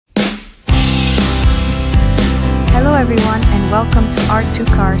everyone and welcome to R2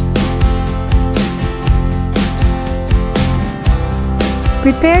 Cars.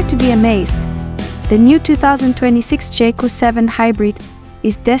 Prepare to be amazed. The new 2026 Jaecoo 7 Hybrid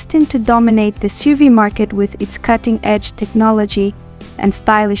is destined to dominate the SUV market with its cutting-edge technology and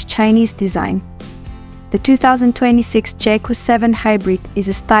stylish Chinese design. The 2026 Jaecoo 7 Hybrid is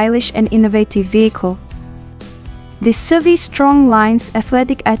a stylish and innovative vehicle. This SUV's strong lines,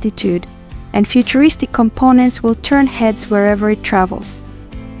 athletic attitude, and futuristic components will turn heads wherever it travels.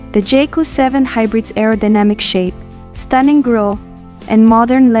 The Jaecoo 7 Hybrid's aerodynamic shape, stunning grille, and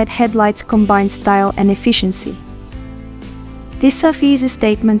modern LED headlights combine style and efficiency. This SUV is a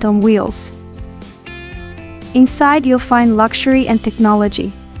statement on wheels. Inside you'll find luxury and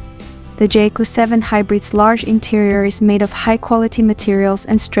technology. The Jaecoo 7 Hybrid's large interior is made of high-quality materials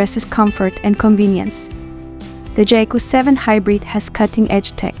and stresses comfort and convenience. The Jaecoo 7 Hybrid has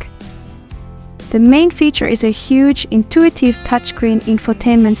cutting-edge tech. The main feature is a huge, intuitive touchscreen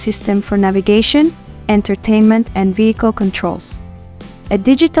infotainment system for navigation, entertainment, and vehicle controls. A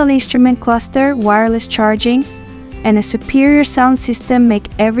digital instrument cluster, wireless charging, and a superior sound system make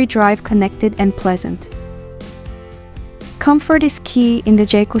every drive connected and pleasant. Comfort is key in the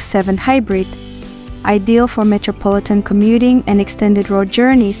Jaecoo 7 Hybrid. Ideal for metropolitan commuting and extended road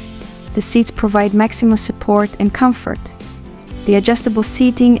journeys, the seats provide maximum support and comfort. The adjustable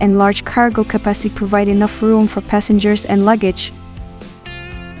seating and large cargo capacity provide enough room for passengers and luggage.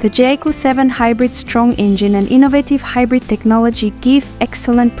 The Jaecoo 7 Hybrid's strong engine and innovative hybrid technology give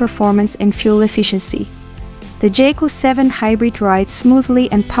excellent performance and fuel efficiency. The Jaecoo 7 Hybrid rides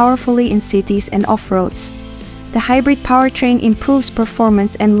smoothly and powerfully in cities and off-roads. The hybrid powertrain improves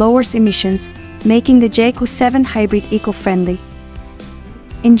performance and lowers emissions, making the Jaecoo 7 Hybrid eco-friendly.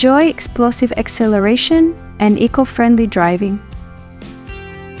 Enjoy explosive acceleration and eco-friendly driving.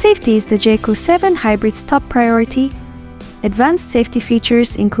 Safety is the Jaecoo 7 Hybrid's top priority. Advanced safety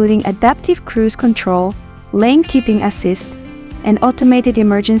features including adaptive cruise control, lane keeping assist, and automated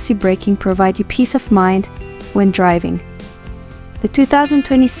emergency braking provide you peace of mind when driving. The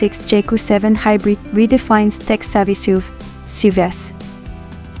 2026 Jaecoo 7 Hybrid redefines tech-savvy SUVs.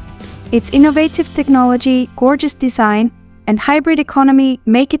 Its innovative technology, gorgeous design, and hybrid economy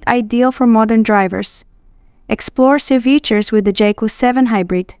make it ideal for modern drivers. Explore SUV features with the Jaecoo 7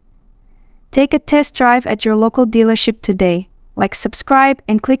 Hybrid. Take a test drive at your local dealership today. Like, subscribe,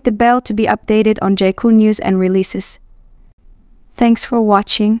 and click the bell to be updated on Jaecoo news and releases. Thanks for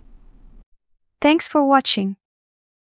watching.